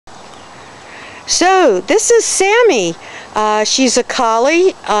So this is Sammy. She's a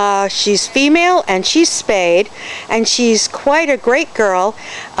collie. She's female and she's spayed, and she's quite a great girl.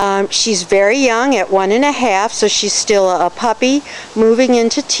 She's very young at 1.5, so she's still a puppy moving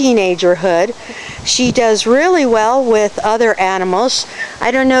into teenagerhood. She does really well with other animals.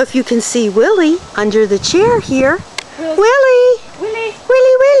 I don't know if you can see Willie under the chair here. Willie! Willie!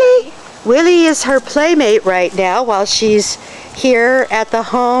 Willie! Willie! Willie is her playmate right now while she's here at the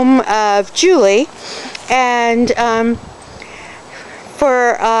home of Julie. And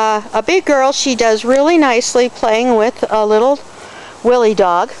for a big girl, she does really nicely playing with a little Willie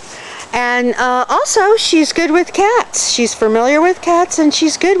dog. And also, she's good with cats. She's familiar with cats and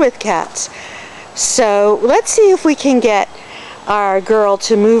she's good with cats. So let's see if we can get our girl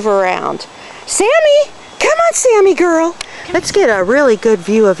to move around. Sammy! Come on, Sammy girl! Let's get a really good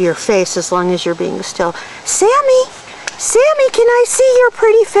view of your face as long as you're being still. Sammy! Sammy, can I see your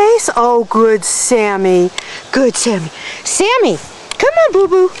pretty face? Oh, good, Sammy. Good, Sammy. Sammy, come on,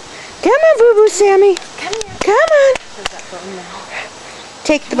 boo-boo. Come on, boo-boo, Sammy. Come here. Come on. That bone now.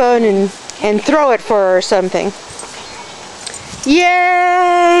 Take the bone and throw it for her or something.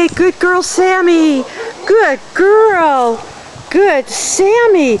 Yay! Good girl, Sammy. Good girl. Good,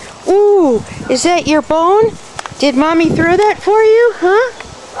 Sammy. Ooh, is that your bone? Did Mommy throw that for you,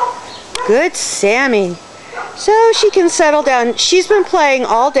 huh? Good, Sammy. So she can settle down. She's been playing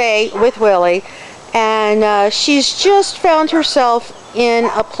all day with Willie, and she's just found herself in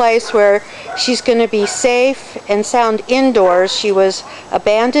a place where she's going to be safe and sound indoors. She was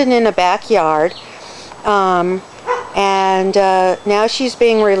abandoned in a backyard, and now she's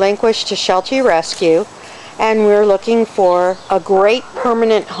being relinquished to Sheltie Rescue, and we're looking for a great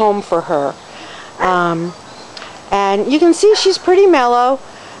permanent home for her. And you can see she's pretty mellow.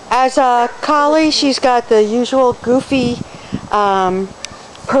 As a collie, she's got the usual goofy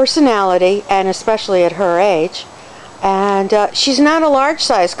personality, and especially at her age. And she's not a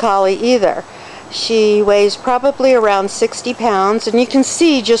large-sized collie either. She weighs probably around 60 pounds, and you can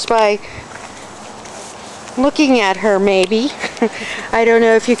see just by looking at her, maybe. I don't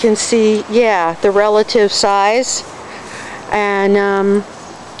know if you can see, yeah, the relative size. And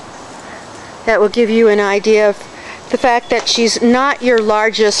that will give you an idea of the fact that she's not your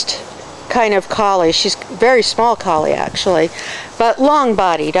largest kind of collie. She's a very small collie, actually, but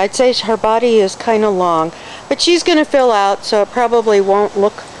long-bodied. I'd say her body is kind of long, but she's going to fill out, so it probably won't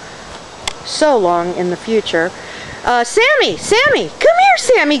look so long in the future. Sammy! Sammy! Come here,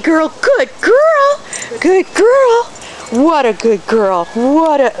 Sammy girl! Good girl! Good girl! What a good girl!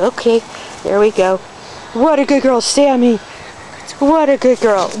 What a... Okay, there we go. What a good girl, Sammy! What a good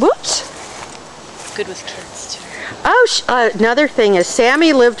girl. Whoops! Good with kids, too. Oh, another thing is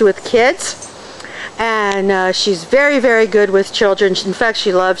Sammy lived with kids, and she's very, very good with children. In fact,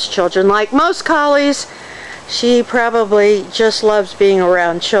 she loves children. Like most collies, she probably just loves being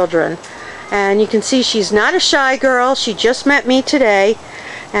around children. And you can see she's not a shy girl. She just met me today,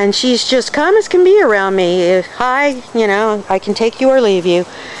 and she's just calm as can be around me. Hi, you know, I can take you or leave you.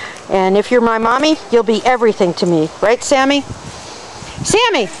 And if you're my mommy, you'll be everything to me. Right, Sammy?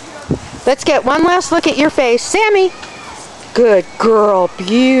 Sammy! Let's get one last look at your face. Sammy! Good girl.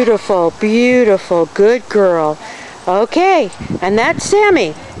 Beautiful, beautiful. Good girl. Okay, and that's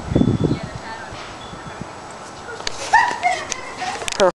Sammy.